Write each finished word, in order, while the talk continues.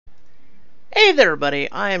Hey there,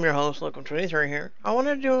 everybody. I am your host, Locum23 here. I want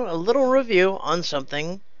to do a little review on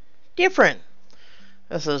something different.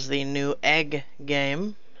 This is the new egg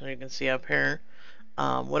game, as you can see up here.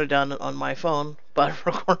 Would have done it on my phone, but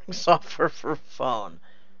recording software for phone.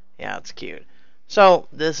 Yeah, it's cute. So,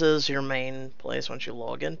 this is your main place once you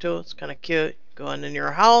log into it. It's kind of cute. Go in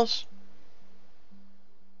your house.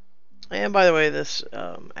 And by the way, this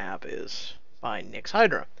app is by Nix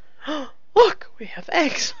Hydra. Look, we have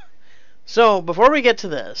eggs! So, before we get to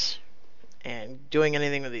this, and doing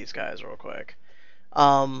anything with these guys real quick.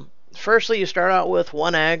 Firstly, you start out with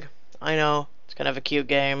one egg. I know, it's kind of a cute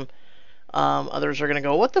game. Others are going to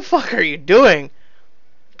go, what the fuck are you doing?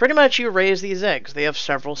 Pretty much you raise these eggs. They have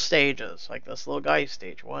several stages. Like this little guy,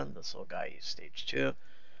 stage 1. This little guy, stage 2.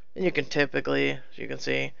 And you can typically, as you can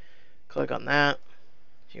see, click on that.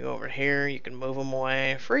 If you go over here, you can move them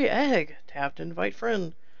away. Free egg. Tap to invite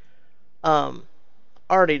friend.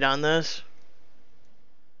 Already done this.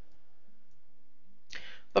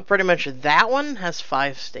 But pretty much that one has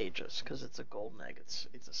 5 stages because it's a golden egg. It's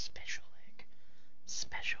a special egg.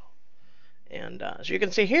 Special. And as you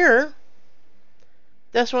can see here,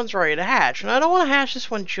 this one's ready to hatch. And I don't want to hatch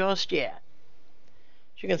this one just yet.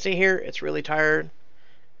 As you can see here, it's really tired.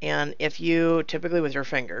 And if you, typically with your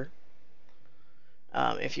finger,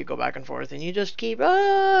 if you go back and forth and you just keep,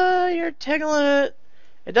 you're tickling it,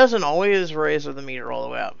 it doesn't always raise the meter all the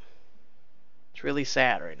way up. It's really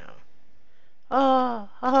sad right now.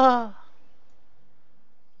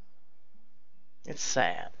 It's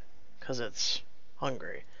sad because it's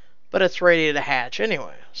hungry, but it's ready to hatch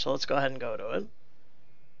anyway. So let's go ahead and go to it.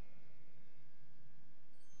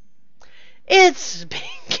 It's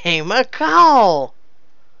became a cow.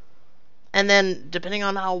 And then depending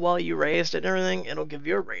on how well you raised it and everything, it'll give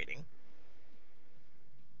you a rating.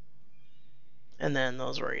 And then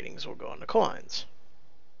those ratings will go into coins.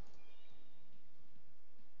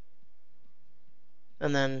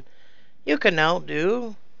 And then you can now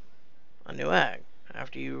do a new egg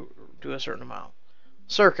after you do a certain amount.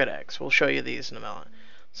 Circuit eggs. We'll show you these in a moment.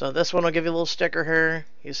 So this one will give you a little sticker here.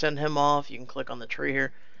 You send him off. You can click on the tree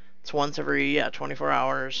here. It's once every 24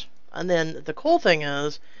 hours. And then the cool thing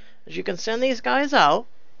is you can send these guys out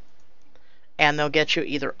and they'll get you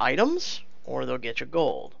either items or they'll get you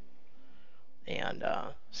gold. And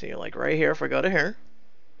see, like right here, if we go to here,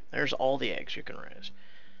 there's all the eggs you can raise.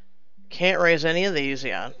 Can't raise any of these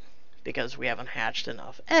yet because we haven't hatched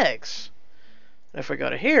enough eggs. If we go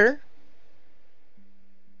to here,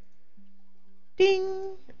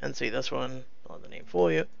 ding, and see this one, don't let the name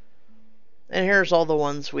fool you. And here's all the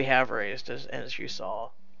ones we have raised as you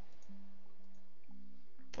saw.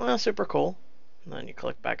 Well, super cool. And then you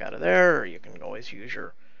click back out of there, or you can always use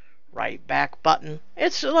your right back button.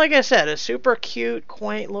 It's, like I said, a super cute,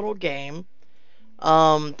 quaint little game.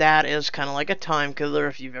 That is kind of like a time killer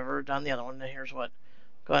if you've ever done the other one. Here's what.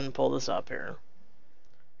 Go ahead and pull this up here.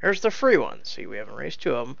 Here's the free ones. See, we haven't raised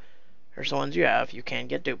 2 of them. Here's the ones you have. You can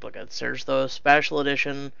get duplicates. There's the special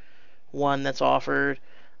edition one that's offered.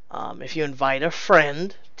 If you invite a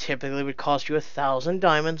friend, typically it would cost you 1,000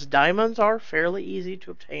 diamonds. Diamonds are fairly easy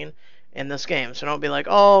to obtain in this game. So don't be like,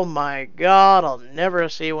 oh my god, I'll never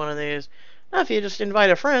see one of these. Now, if you just invite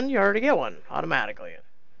a friend, you already get one automatically.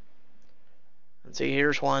 And see,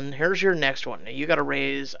 here's one. Here's your next one. Now, you got to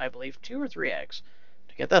raise, I believe, 2 or 3 eggs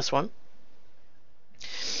to get this one.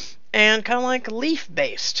 And kind of like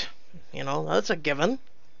leaf-based. You know, that's a given.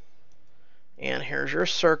 And here's your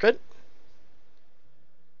circuit.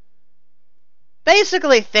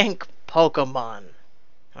 Basically, think Pokemon.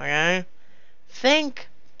 Okay? Think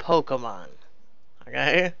Pokemon.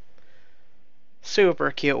 Okay? Super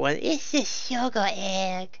cute one. It's a sugar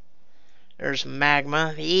egg. There's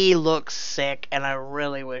Magma. He looks sick, and I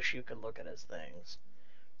really wish you could look at his things.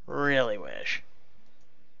 Really wish.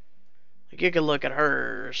 Like, you could look at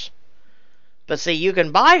hers. But see, you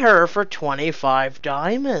can buy her for 25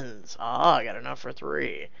 diamonds. Ah, I got enough for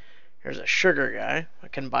 3. Here's a sugar guy. I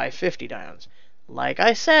can buy 50 diamonds. Like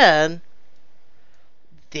I said,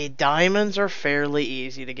 the diamonds are fairly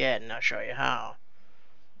easy to get, and I'll show you how.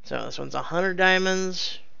 So this one's 100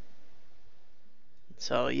 diamonds.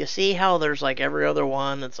 So you see how there's like every other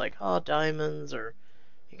one, it's like, oh, diamonds, or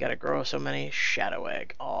you gotta grow so many. Shadow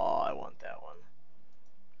egg. Oh, I want that one.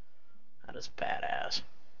 That is badass.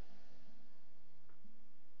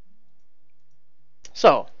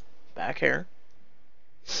 So, back here.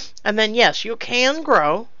 And then, yes, you can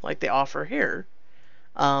grow, like they offer here.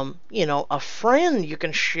 You know, a friend, you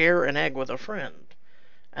can share an egg with a friend.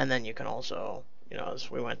 And then you can also, you know, as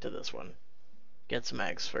we went to this one, get some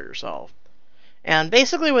eggs for yourself. And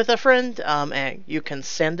basically with a friend egg, you can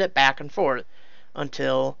send it back and forth.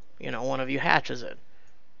 until, one of you hatches it.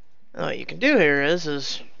 Now what you can do here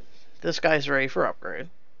is this guy's ready for upgrade.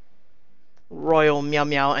 Royal Meow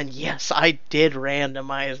Meow, and yes, I did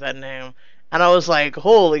randomize that name. And I was like,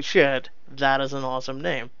 holy shit, that is an awesome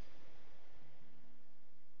name.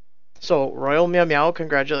 So, Royal Meow Meow,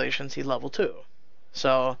 congratulations, he's level 2.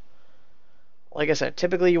 So, like I said,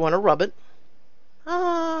 typically you want to rub it.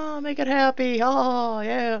 Ah, make it happy. Oh,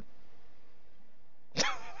 yeah.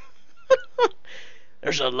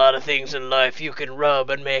 There's a lot of things in life you can rub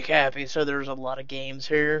and make happy, so there's a lot of games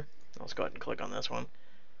here. Let's go ahead and click on this one.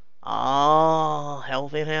 Ah,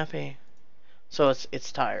 healthy and happy. So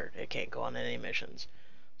it's tired. It can't go on any missions.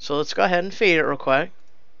 So let's go ahead and feed it real quick.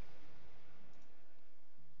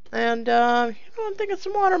 And, I'm thinking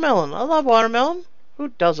some watermelon. I love watermelon. Who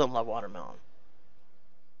doesn't love watermelon?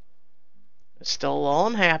 It's still low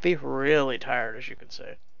and happy. Really tired, as you can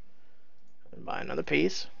see. And buy another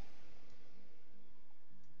piece.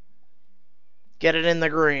 Get it in the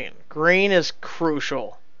green. Green is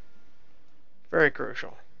crucial. Very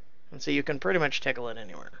crucial. And so you can pretty much tickle it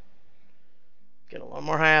anywhere. Get a little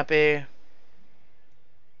more happy.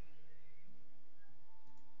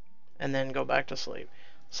 And then go back to sleep.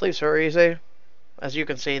 Sleep's very easy. As you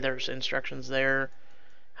can see, there's instructions there.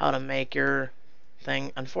 How to make your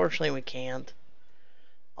thing. Unfortunately, we can't.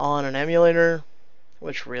 On an emulator,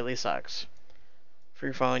 which really sucks. For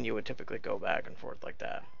your phone, you would typically go back and forth like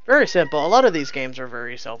that. Very simple. A lot of these games are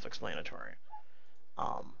very self-explanatory.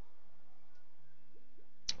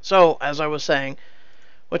 So, as I was saying,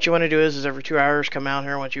 what you want to do is every 2 hours come out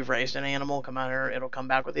here. Once you've raised an animal, come out here. It'll come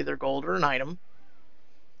back with either gold or an item.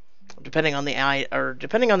 Depending on the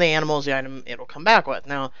animals, the item it'll come back with.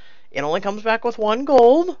 Now, it only comes back with 1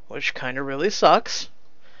 gold, which kind of really sucks.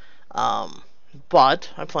 But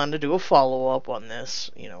I plan to do a follow-up on this,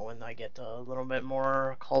 when I get a little bit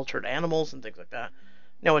more cultured animals and things like that.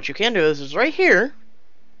 Now, what you can do is right here.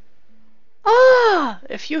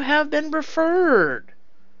 If you have been referred,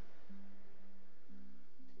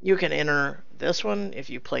 you can enter this one if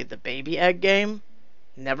you played the baby egg game.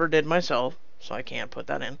 Never did myself, so I can't put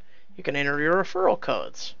that in. You can enter your referral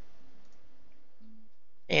codes.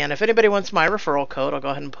 And if anybody wants my referral code, I'll go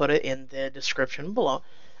ahead and put it in the description below.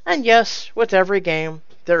 And yes, with every game,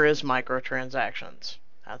 there is microtransactions.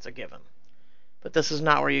 That's a given. But this is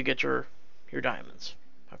not where you get your diamonds.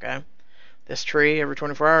 Okay? This tree, every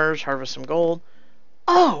 24 hours, harvest some gold.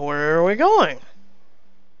 Oh, where are we going?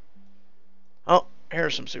 Oh,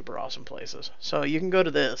 here's some super awesome places. So you can go to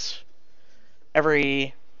this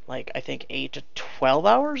every, I think 8 to 12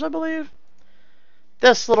 hours, I believe.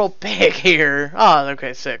 This little pig here. Oh,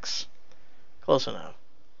 okay, 6. Close enough.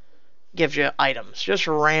 Gives you items. Just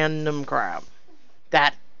random crap.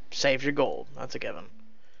 That saves you gold. That's a given.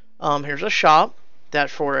 Here's a shop that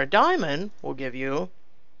for a diamond will give you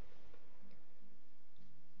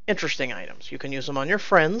interesting items. You can use them on your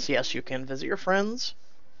friends. Yes, you can visit your friends.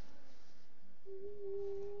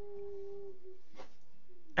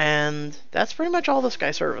 And that's pretty much all this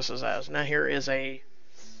guy services has. Now here is a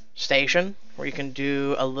station where you can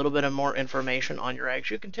do a little bit of more information on your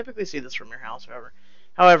eggs. You can typically see this from your house,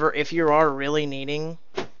 However, if you are really needing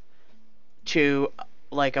to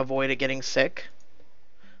avoid it getting sick,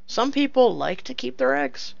 some people like to keep their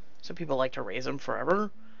eggs. Some people like to raise them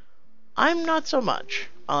forever. I'm not so much.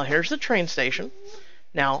 Here's the train station.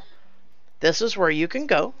 Now, this is where you can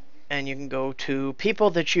go, and you can go to people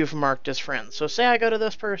that you've marked as friends. So say I go to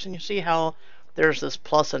this person, you see how there's this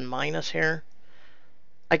plus and minus here?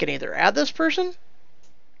 I can either add this person,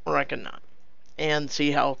 or I can not. And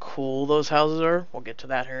see how cool those houses are? We'll get to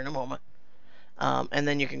that here in a moment. And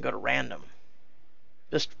then you can go to random.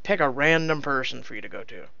 Just pick a random person for you to go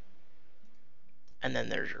to. And then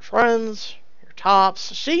there's your friends, your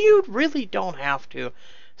tops. See, you really don't have to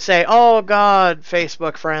say, oh God,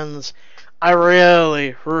 Facebook friends, I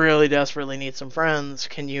really, really desperately need some friends.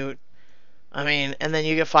 Can you... and then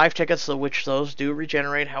you get 5 tickets, so which those do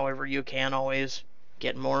regenerate. However, you can always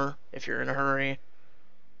get more if you're in a hurry.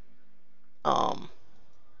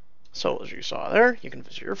 So as you saw there, you can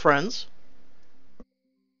visit your friends.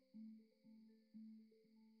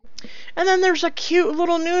 And then there's a cute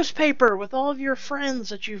little newspaper with all of your friends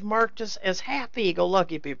that you've marked as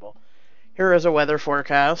happy-go-lucky people. Here is a weather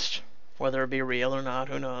forecast. Whether it be real or not,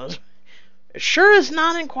 who knows. It sure is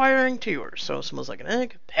not inquiring to yours. So it smells like an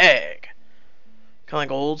egg. Peg. Kind of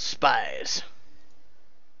like Old Spice.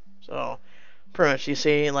 So, pretty much you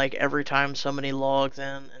see, every time somebody logs in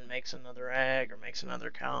and makes another egg or makes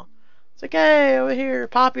another cow, it's like, hey, over here,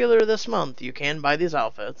 popular this month. You can buy these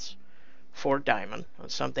outfits for diamond.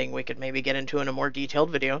 That's something we could maybe get into in a more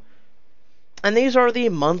detailed video. And these are the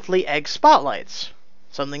monthly egg spotlights.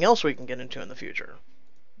 Something else we can get into in the future.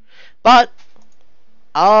 But,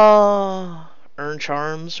 earn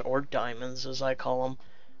charms, or diamonds as I call them,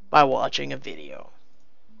 by watching a video.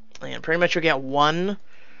 And pretty much you get one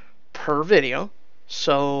per video.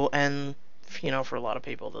 So, and, for a lot of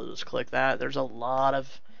people, they'll just click that. There's a lot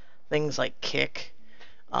of things like Kick,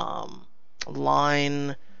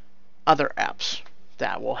 Line, other apps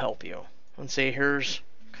that will help you. And see, here's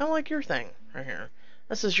kind of like your thing right here.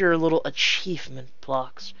 This is your little achievement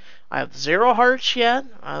blocks. I have 0 hearts yet.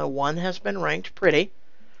 1 has been ranked pretty.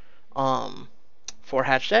 4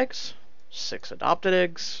 hatched eggs, 6 adopted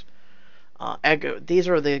eggs. These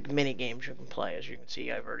are the mini games you can play. As you can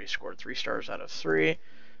see, I've already scored 3 stars out of 3.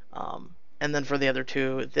 And then for the other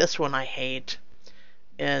 2, this one I hate.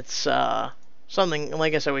 It's something,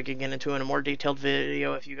 like I said, we could get into in a more detailed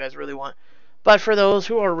video if you guys really want. But for those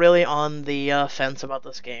who are really on the fence about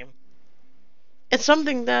this game, it's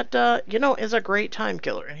something that, is a great time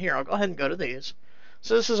killer. And here, I'll go ahead and go to these.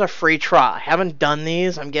 So this is a free try. I haven't done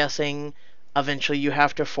these. I'm guessing eventually you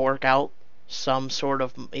have to fork out some sort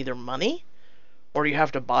of either money, or you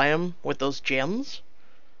have to buy them with those gems.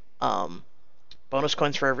 Bonus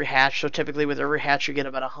coins for every hatch. So typically with every hatch you get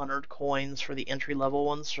about 100 coins for the entry level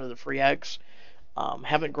ones for the free eggs.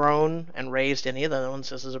 Haven't grown and raised any of the other ones.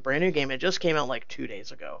 This is a brand new game. It just came out like 2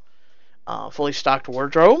 days ago. Fully stocked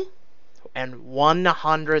wardrobe and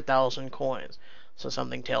 100,000 coins. So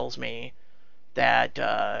something tells me that,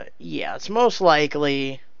 yeah, it's most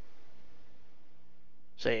likely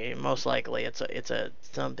it's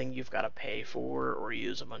something you've got to pay for or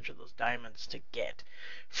use a bunch of those diamonds to get.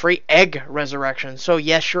 Free egg resurrection. So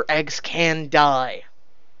yes, your eggs can die.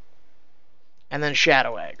 And then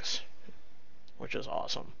shadow eggs, which is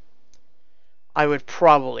awesome. I would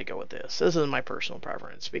probably go with this. This is my personal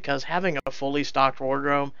preference because having a fully stocked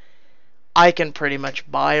wardrobe, I can pretty much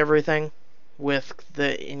buy everything with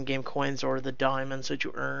the in-game coins or the diamonds that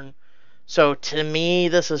you earn. So to me,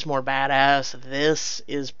 this is more badass. This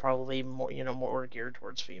is probably more, more geared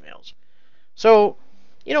towards females. So,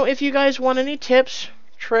 if you guys want any tips,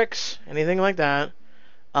 tricks, anything like that,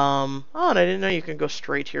 and I didn't know you can go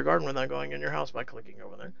straight to your garden without going in your house by clicking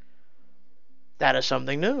over there. That is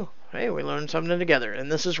something new. Hey, we learned something together. And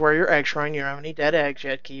this is where your egg shrine. You don't have any dead eggs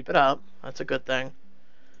yet. Keep it up. That's a good thing.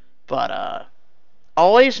 But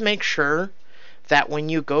always make sure that when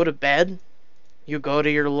you go to bed, you go to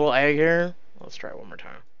your little egg here. Let's try it one more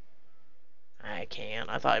time. I can't.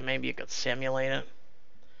 I thought maybe you could simulate it.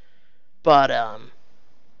 But at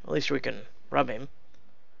least we can rub him.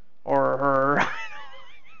 Or her.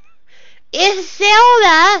 It's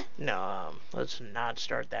Zelda! No, let's not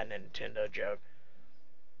start that Nintendo joke.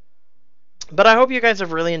 But I hope you guys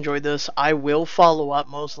have really enjoyed this. I will follow up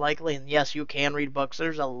most likely. And yes, you can read books.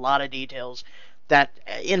 There's a lot of details that,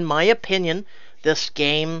 in my opinion, this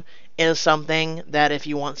game is something that if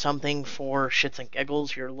you want something for shits and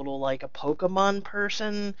giggles, you're a little like a Pokemon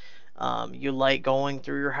person. You like going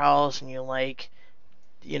through your house and you like,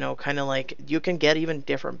 kind of like, you can get even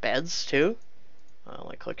different beds too.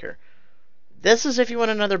 Like, click here. This is if you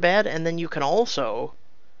want another bed, and then you can also,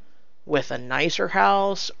 with a nicer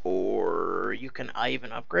house, or you can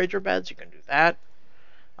even upgrade your beds, you can do that.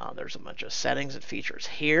 There's a bunch of settings and features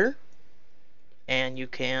here. And you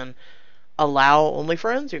can allow only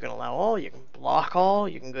friends, you can allow all, you can block all,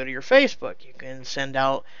 you can go to your Facebook, you can send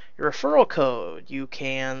out your referral code, you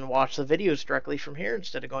can watch the videos directly from here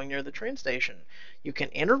instead of going near the train station. You can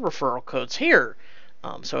enter referral codes here.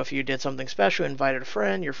 So if you did something special, invited a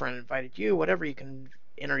friend, your friend invited you, whatever, you can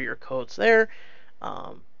enter your codes there.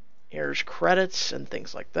 Here's credits and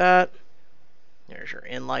things like that. There's your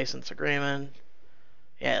in-license agreement.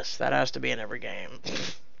 Yes, that has to be in every game.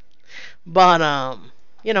 But,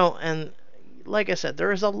 and like I said,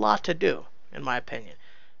 there is a lot to do, in my opinion.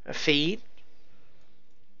 A feed,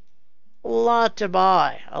 a lot to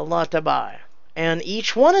buy. And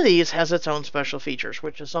each one of these has its own special features,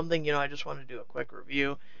 which is something, I just want to do a quick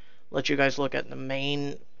review, let you guys look at the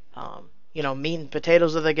main, meat and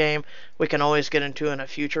potatoes of the game. We can always get into in a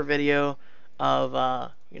future video of,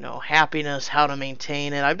 happiness, how to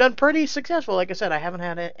maintain it. I've done pretty successful. Like I said, I haven't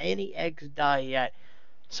had any eggs die yet,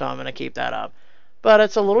 so I'm going to keep that up. But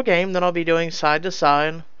it's a little game that I'll be doing side to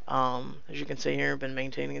side. As you can see here, been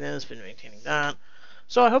maintaining this, been maintaining that.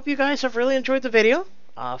 So I hope you guys have really enjoyed the video.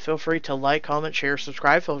 Feel free to like, comment, share,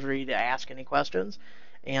 subscribe. Feel free to ask any questions.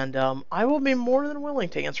 And I will be more than willing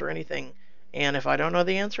to answer anything. And if I don't know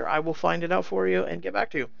the answer, I will find it out for you and get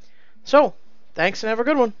back to you. So, thanks and have a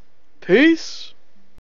good one. Peace.